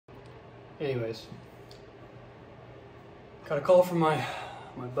anyways, got a call from my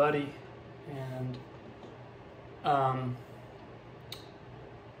buddy, and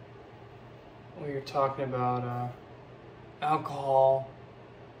we were talking about alcohol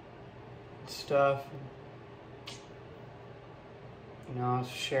and stuff. You know, I was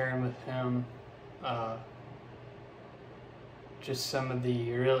sharing with him just some of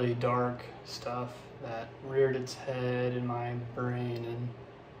the really dark stuff that reared its head in my brain and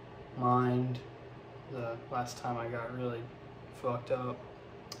mind the last time I got really fucked up.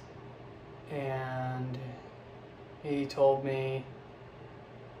 And he told me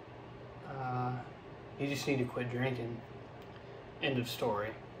you just need to quit drinking. End of story.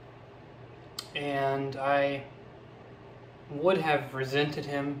 And I would have resented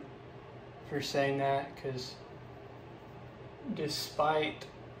him for saying that, because despite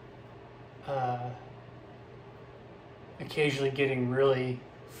occasionally getting really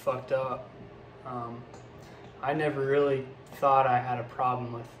fucked up, I never really thought I had a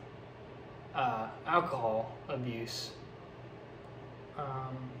problem with alcohol abuse.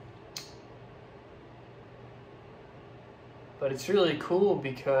 But it's really cool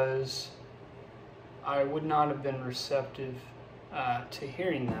because I would not have been receptive to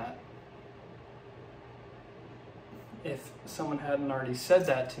hearing that if someone hadn't already said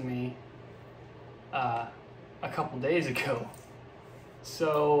that to me a couple days ago.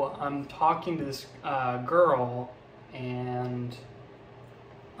 So I'm talking to this girl, and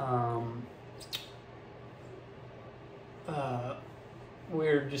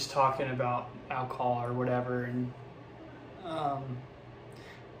we're just talking about alcohol or whatever, and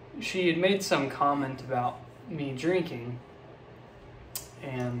she had made some comment about me drinking,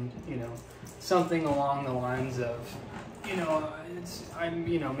 and you know, something along the lines of, you know,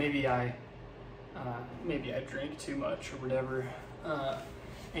 maybe I drink too much or whatever,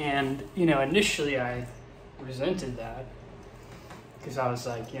 and you know, initially I resented that, because I was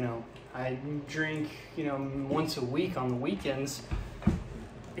like, you know, I drink, you know, once a week on the weekends,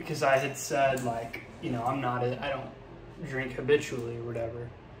 because I had said, like, you know, I don't drink habitually or whatever.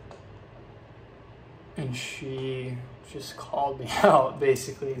 And she just called me out,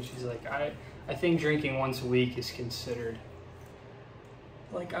 basically, and she's like, I think drinking once a week is considered,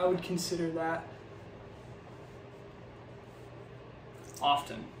 like, I would consider that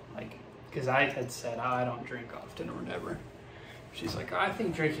often, like, because I had said, oh, I don't drink often or whatever. She's like, I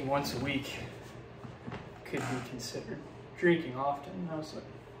think drinking once a week could be considered drinking often. And I was like,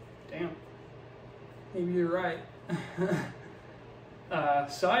 damn, maybe you're right.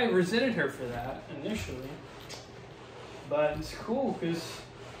 So I resented her for that initially, but it's cool, because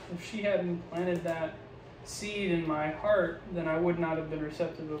if she hadn't planted that seed in my heart, then I would not have been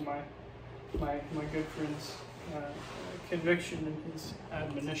receptive of my good friend's conviction and his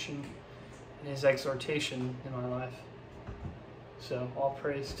admonition and his exhortation in my life. So all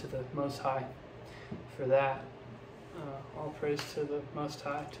praise to the Most High for that. All praise to the Most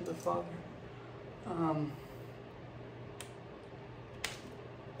High, to the Father.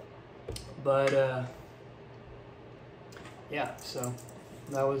 Yeah, so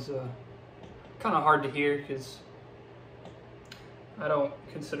that was kind of hard to hear, because I don't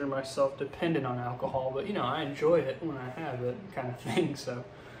consider myself dependent on alcohol, but you know, I enjoy it when I have it, kind of thing. So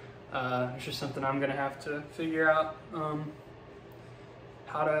it's just something I'm gonna have to figure out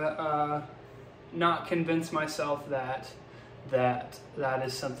how to not convince myself that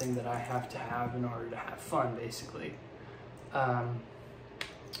is something that I have to have in order to have fun, basically.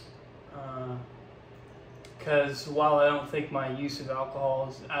 Because while I don't think my use of alcohol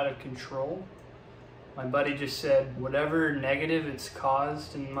is out of control, my buddy just said whatever negative it's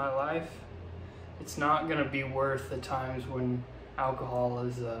caused in my life, it's not going to be worth the times when alcohol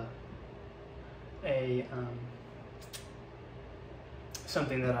is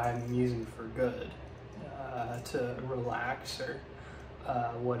something that I'm using for good, to relax or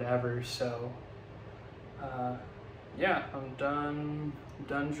whatever. So yeah, I'm done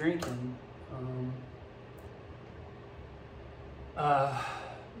drinking.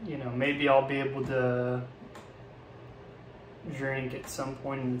 You know, maybe I'll be able to drink at some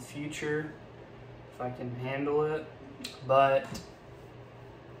point in the future if I can handle it, but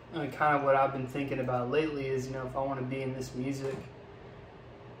kind of what I've been thinking about lately is, you know, if I want to be in this music,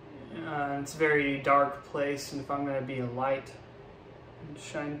 it's a very dark place, and if I'm going to be a light and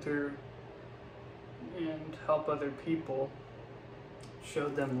shine through and help other people, show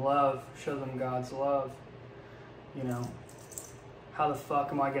them love, show them God's love, you know, how the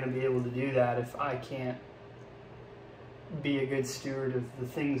fuck am I going to be able to do that if I can't be a good steward of the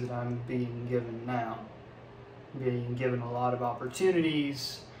things that I'm being given now? I'm being given a lot of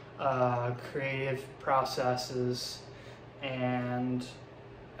opportunities, creative processes, and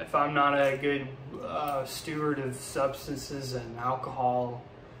if I'm not a good steward of substances and alcohol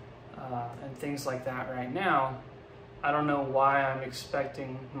and things like that right now, I don't know why I'm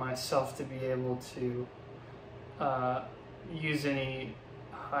expecting myself to be able to use any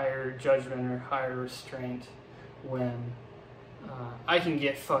higher judgment or higher restraint when I can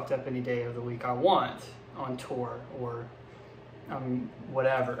get fucked up any day of the week I want on tour, or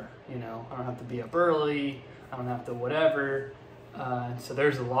whatever, you know. I don't have to be up early, I don't have to whatever. So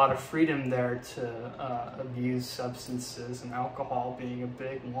there's a lot of freedom there to abuse substances, and alcohol being a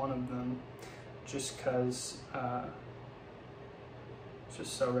big one of them, just because it's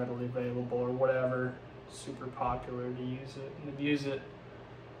just so readily available, or whatever, super popular to use it and abuse it.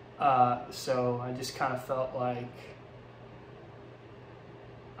 So I just kind of felt like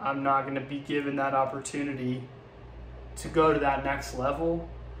I'm not going to be given that opportunity to go to that next level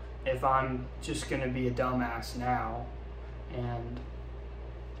if I'm just going to be a dumbass now. And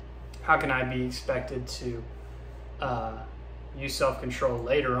how can I be expected to use self-control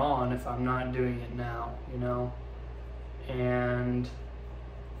later on if I'm not doing it now, you know? And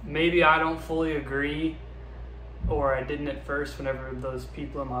maybe I don't fully agree, or I didn't at first whenever those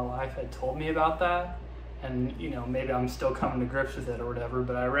people in my life had told me about that. And, you know, maybe I'm still coming to grips with it or whatever,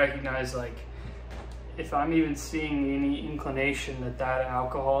 but I recognize, like, if I'm even seeing any inclination that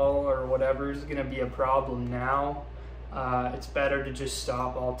alcohol or whatever is going to be a problem now, it's better to just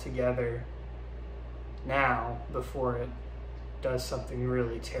stop altogether now before it does something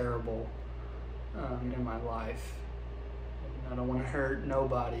really terrible in my life. And I don't want to hurt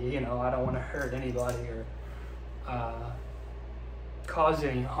nobody, you know, I don't want to hurt anybody or cause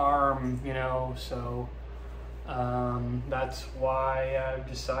any harm, you know, so that's why I've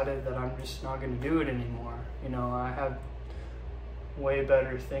decided that I'm just not going to do it anymore. You know, I have way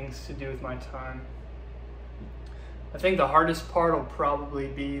better things to do with my time. I think the hardest part will probably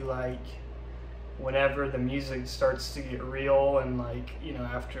be like whenever the music starts to get real, and like, you know,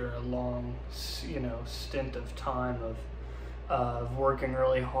 after a long, you know, stint of time of working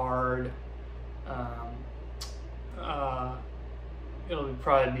really hard, it'll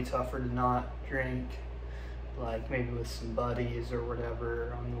probably be tougher to not drink, like maybe with some buddies or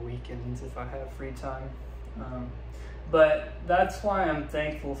whatever on the weekends if I have free time. But that's why I'm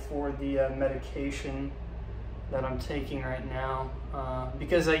thankful for the medication that I'm taking right now,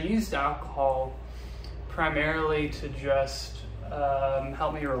 because I used alcohol primarily to just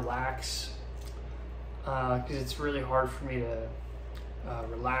help me relax, because it's really hard for me to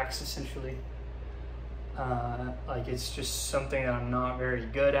relax, essentially. Like, it's just something that I'm not very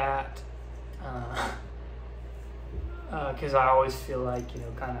good at, because I always feel like, you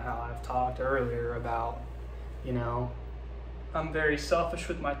know, kind of how I've talked earlier about, you know, I'm very selfish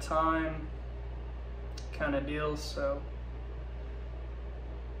with my time kind of deal. So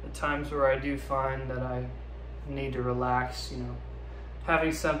the times where I do find that I need to relax, you know,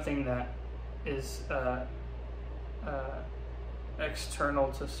 having something that is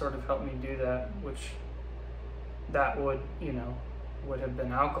external to sort of help me do that, which that would, you know, would have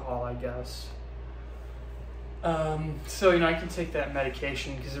been alcohol, I guess. So, you know, I can take that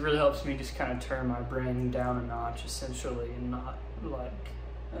medication because it really helps me just kind of turn my brain down a notch, essentially, and not like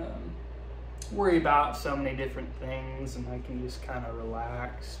worry about so many different things, and I can just kind of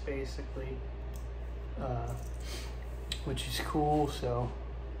relax, basically, which is cool. So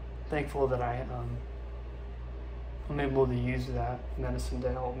thankful that I'm able to use that medicine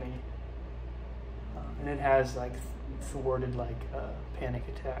to help me, and it has like thwarted like panic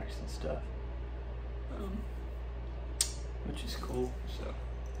attacks and stuff, which is cool. So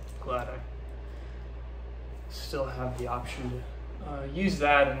glad I still have the option to use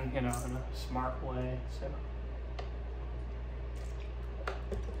that in, you know, in a smart way. So,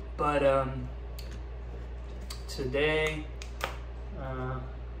 but today,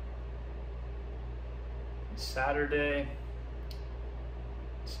 Saturday.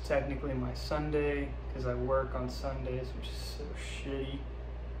 It's technically my Sunday because I work on Sundays, which is so shitty.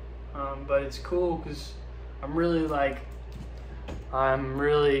 But it's cool because I'm really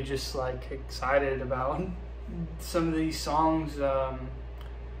just like excited about some of these songs, you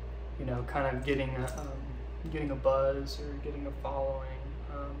know, kind of getting a buzz or getting a following.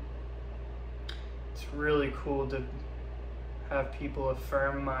 It's really cool to have people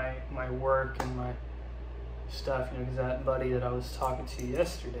affirm my work and my stuff, you know, because that buddy that I was talking to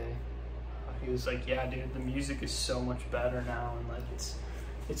yesterday, he was like, yeah, dude, the music is so much better now, and like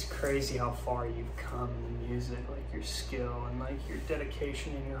it's crazy how far you've come in music, like your skill and like your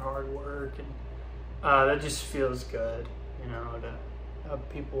dedication and your hard work, and that just feels good, you know, to have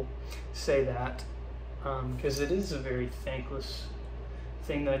people say that, because it is a very thankless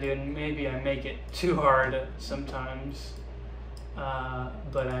thing that I do, and maybe I make it too hard sometimes.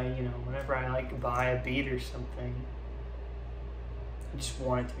 But whenever I like buy a beat or something, I just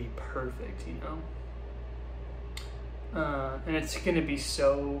want it to be perfect, and it's gonna be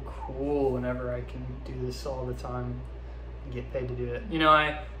so cool whenever I can do this all the time and get paid to do it.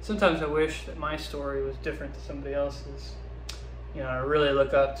 Sometimes I wish that my story was different to somebody else's. I really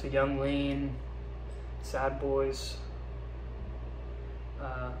look up to Young Lean, Sad Boys.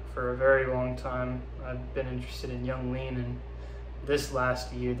 For a very long time, I've been interested in Young Lean, and this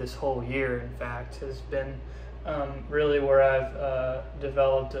last year, this whole year, in fact, has been really where I've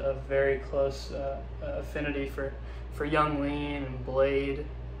developed a very close affinity for Young Lean and Blade.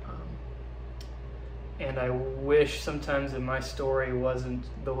 And I wish sometimes that my story wasn't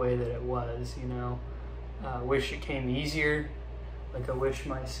the way that it was, I wish it came easier. Like, I wish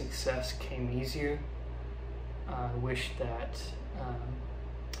my success came easier. I wish that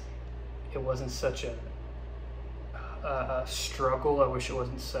it wasn't such a struggle. I wish it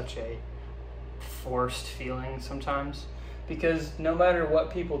wasn't such a forced feeling sometimes. Because no matter what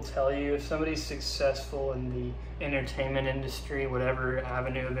people tell you, if somebody's successful in the entertainment industry, whatever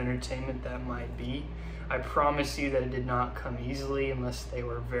avenue of entertainment that might be, I promise you that it did not come easily unless they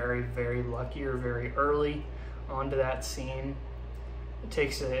were very, very lucky or very early onto that scene. It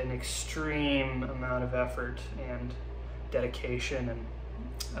takes an extreme amount of effort and dedication and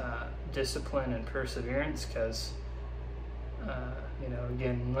discipline and perseverance, because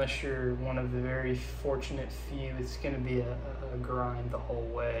again, unless you're one of the very fortunate few, it's going to be a grind the whole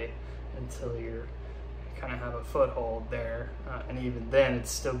way until you kind of have a foothold there, and even then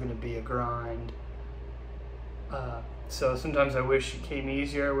it's still going to be a grind. So sometimes I wish it came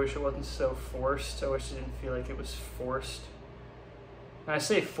easier. I wish it wasn't so forced. I wish it didn't feel like it was forced. And I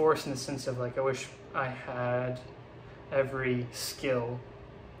say forced in the sense of, like, I wish I had every skill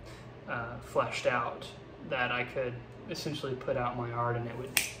fleshed out, that I could essentially put out my art and it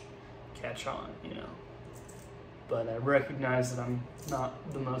would catch on, But I recognize that I'm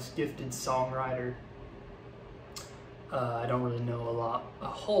not the most gifted songwriter. I don't really know a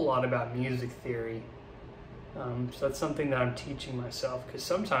whole lot about music theory. So that's something that I'm teaching myself, because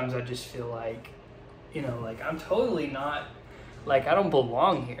sometimes I just feel like, like I'm totally not, like I don't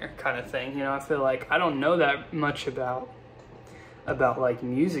belong here kind of thing. I feel like I don't know that much about like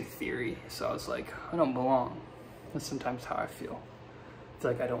music theory. So I was like, I don't belong. That's sometimes how I feel. It's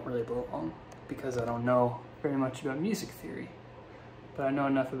like I don't really belong because I don't know very much about music theory, but I know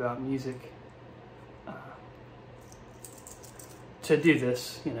enough about music to do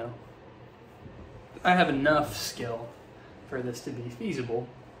this, I have enough skill for this to be feasible,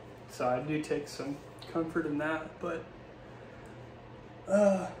 so I do take some comfort in that. But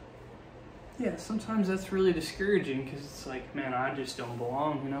yeah, sometimes that's really discouraging, because it's like, man, I just don't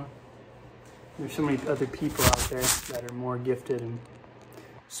belong, There's so many other people out there that are more gifted and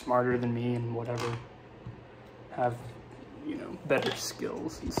smarter than me and whatever, have, better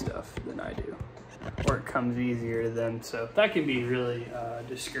skills and stuff than I do, or it comes easier to them. So that can be really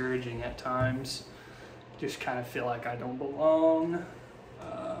discouraging at times. Just kind of feel like I don't belong.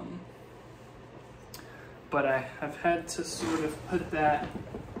 But I have had to sort of put that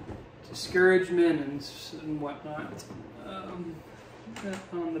discouragement and whatnot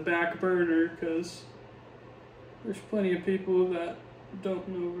on the back burner, because there's plenty of people that don't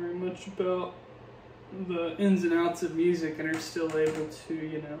know very much about the ins and outs of music and are still able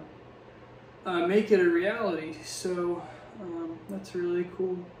to, make it a reality. So that's really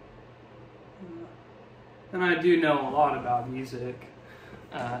cool. And I do know a lot about music.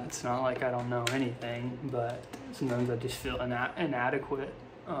 It's not like I don't know anything, but sometimes I just feel inadequate.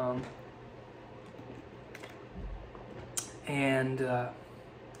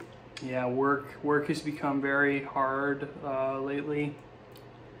 Yeah, work has become very hard lately,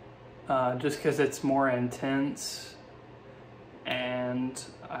 just because it's more intense, and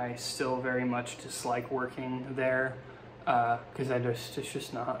I still very much dislike working there, because it's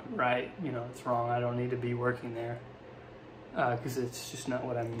just not right. It's wrong. I don't need to be working there, because it's just not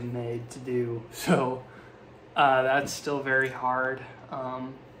what I'm made to do. So that's still very hard.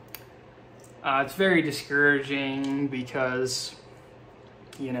 It's very discouraging because,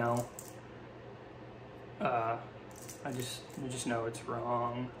 I just know it's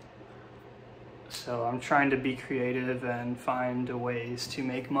wrong. So I'm trying to be creative and find ways to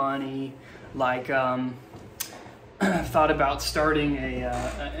make money. Like, I've thought about starting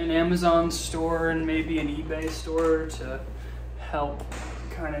an Amazon store and maybe an eBay store to help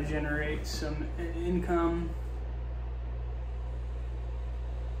kind of generate some income.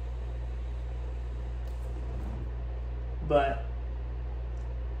 But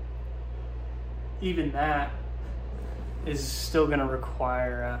even that is still going to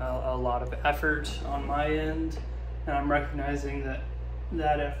require a lot of effort on my end, and I'm recognizing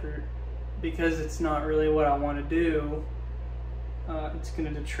that effort, because it's not really what I want to do, it's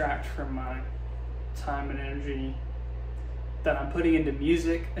going to detract from my time and energy that I'm putting into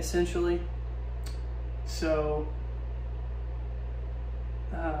music, essentially. So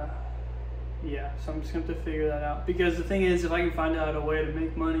yeah, so I'm just going to have to figure that out, because the thing is, if I can find out a way to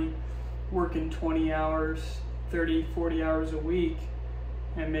make money working 20 hours, 30, 40 hours a week,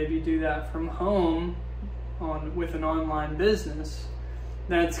 and maybe do that from home with an online business,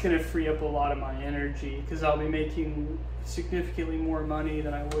 then it's going to free up a lot of my energy, because I'll be making significantly more money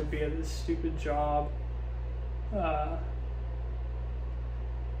than I would be at this stupid job,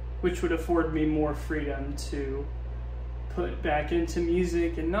 which would afford me more freedom to put back into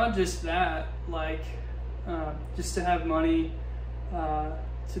music. And not just that, like just to have money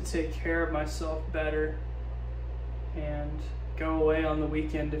to take care of myself better and go away on the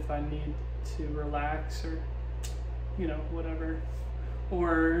weekend if I need to relax, or you know, whatever,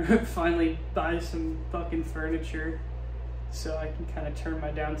 or finally buy some fucking furniture so I can kind of turn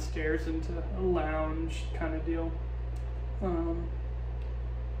my downstairs into a lounge kind of deal.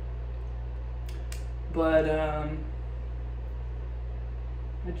 But I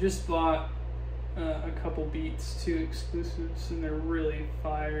just bought a couple beats, 2 exclusives, and they're really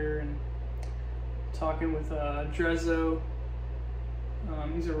fire. And talking with Drezzo,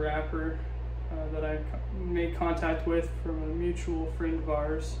 he's a rapper that I made contact with from a mutual friend of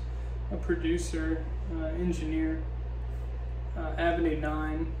ours, a producer, engineer, Avenue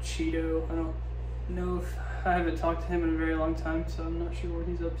 9, Cheeto. I don't know if, I haven't talked to him in a very long time, so I'm not sure what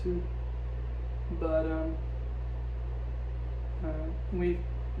he's up to. But me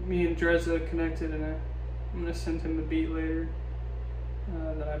and Drezzo connected, and I'm gonna send him a beat later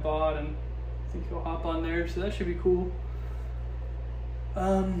that I bought, and I think he'll hop on there, so that should be cool.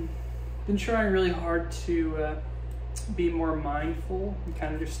 Been trying really hard to be more mindful and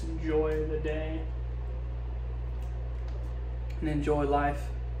kind of just enjoy the day and enjoy life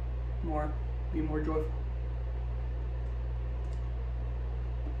more, be more joyful.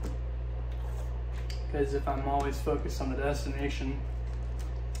 Because if I'm always focused on the destination,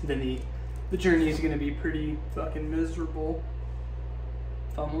 then the journey is going to be pretty fucking miserable.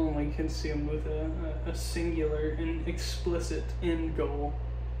 If I'm only consumed with a singular and explicit end goal,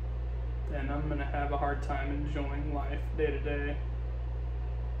 then I'm going to have a hard time enjoying life day to day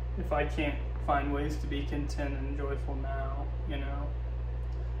if I can't find ways to be content and joyful now, you know.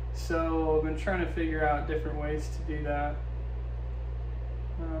 So I've been trying to figure out different ways to do that.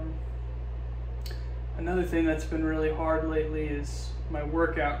 Another thing that's been really hard lately is my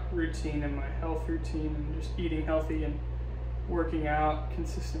workout routine and my health routine, and just eating healthy and working out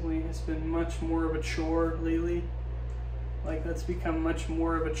consistently has been much more of a chore lately. Like, that's become much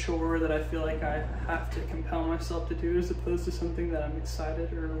more of a chore that I feel like I have to compel myself to do, as opposed to something that I'm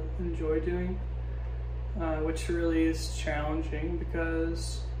excited or enjoy doing, which really is challenging,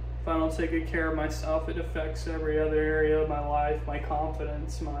 because if I don't take good care of myself, it affects every other area of my life, my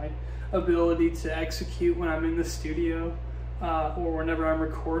confidence, my ability to execute when I'm in the studio, or whenever I'm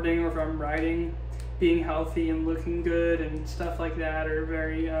recording, or if I'm writing. Being healthy and looking good and stuff like that are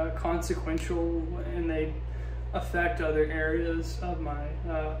very consequential, and they affect other areas of my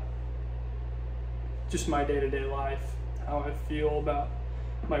just my day-to-day life, how I feel about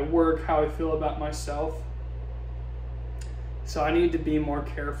my work, how I feel about myself. So I need to be more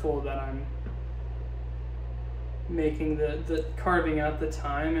careful that I'm making the carving out the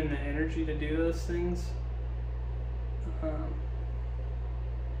time and the energy to do those things,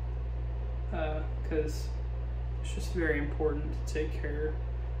 because it's just very important to take care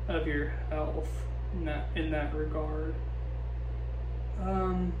of your health in that regard.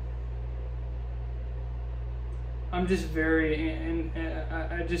 I'm just and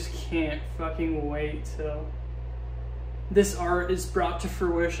I just can't fucking wait till this art is brought to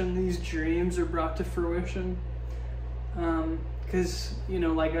fruition, these dreams are brought to fruition. Because, you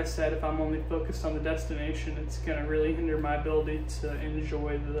know, like I said, if I'm only focused on the destination, it's going to really hinder my ability to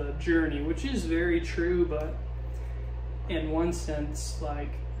enjoy the journey, which is very true, but in one sense,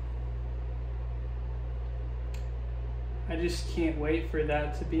 like, I just can't wait for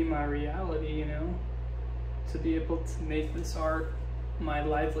that to be my reality, you know, to be able to make this art my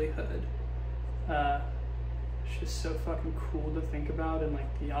livelihood. It's just so fucking cool to think about, and like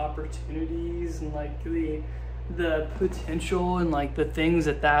the opportunities and like the potential and like the things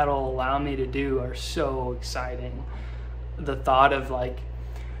that'll allow me to do are so exciting. The thought of like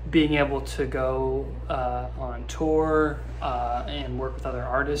being able to go on tour and work with other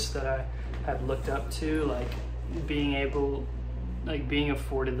artists that I have looked up to, like being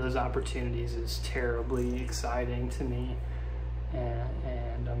afforded those opportunities is terribly exciting to me,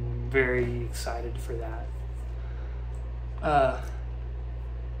 and I'm very excited for that.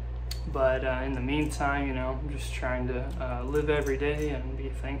 But in the meantime, you know, I'm just trying to live every day and be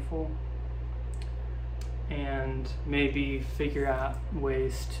thankful, and maybe figure out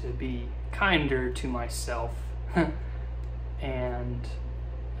ways to be kinder to myself and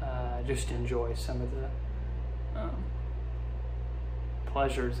just enjoy some of the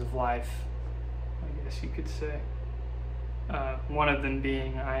pleasures of life, I guess you could say. One of them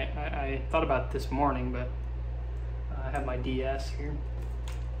being, I thought about this morning, but I have my DS here,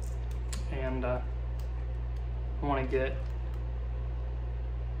 and I want to get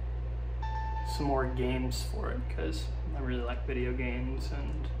some more games for it because I really like video games,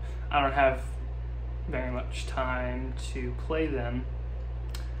 and I don't have very much time to play them.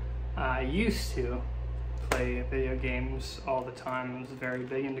 I used to play video games all the time. I was very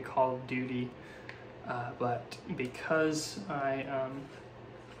big into Call of Duty, but because I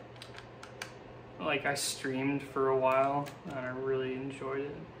streamed for a while and I really enjoyed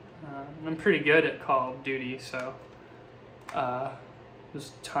it. And I'm pretty good at Call of Duty, so it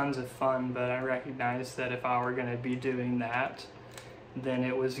was tons of fun, but I recognized that if I were going to be doing that, then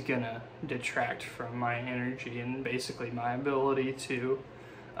it was going to detract from my energy and basically my ability to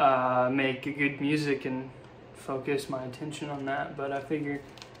make good music and focus my attention on that. But I figured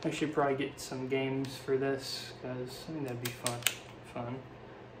I should probably get some games for this because I think that'd be fun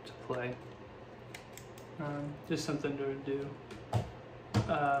to play. Just something to do.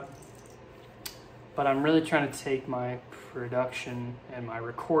 But I'm really trying to take my production and my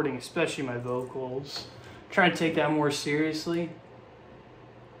recording, especially my vocals, trying to take that more seriously.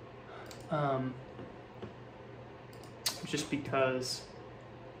 Just because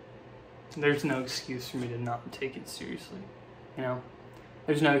there's no excuse for me to not take it seriously, you know?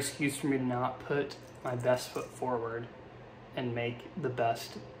 There's no excuse for me to not put my best foot forward and make the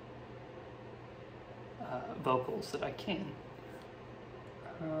best vocals that I can.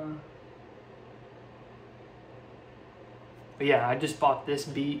 But yeah, I just bought this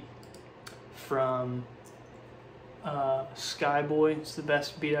beat from Skyboy. It's the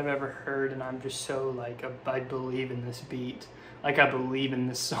best beat I've ever heard, and I'm just so like, I believe in this beat. Like, I believe in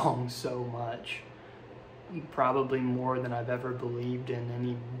this song so much. Probably more than I've ever believed in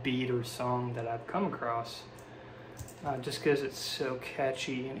any beat or song that I've come across. Just because it's so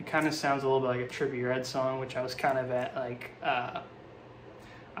catchy, and it kind of sounds a little bit like a Trippie Redd song, which I was kind of at, like, I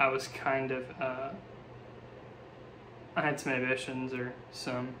had some ambitions or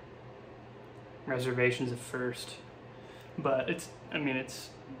some reservations at first, but it's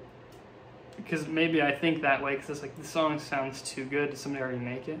because maybe I think that way because it's like the song sounds too good. Did somebody already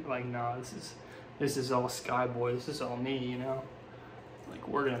make it? Like, no, this is all Skyboy. This is all me, you know. Like,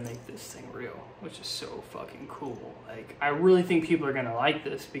 we're gonna make this thing real, which is so fucking cool. Like, I really think people are gonna like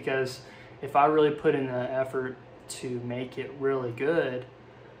this because if I really put in the effort to make it really good,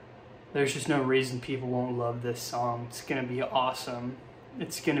 there's just no reason people won't love this song. It's gonna be awesome.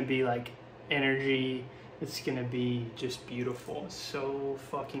 It's gonna be like energy. It's gonna be just beautiful. It's so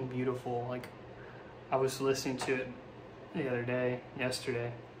fucking beautiful. Like, I was listening to it the other day,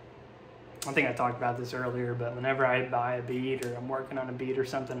 yesterday. I think I talked about this earlier, but whenever I buy a beat or I'm working on a beat or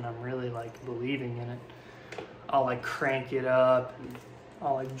something and I'm really like believing in it, I'll like crank it up and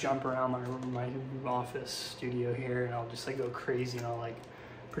I'll like jump around my office studio here and I'll just like go crazy and I'll like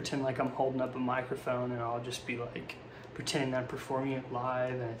pretend like I'm holding up a microphone and I'll just be like pretending I'm performing it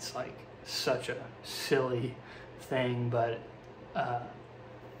live, and it's like such a silly thing, but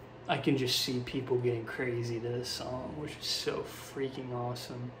I can just see people getting crazy to this song, which is so freaking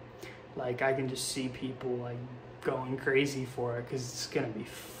awesome. Like, I can just see people like going crazy for it because it's gonna be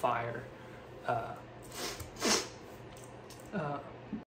fire.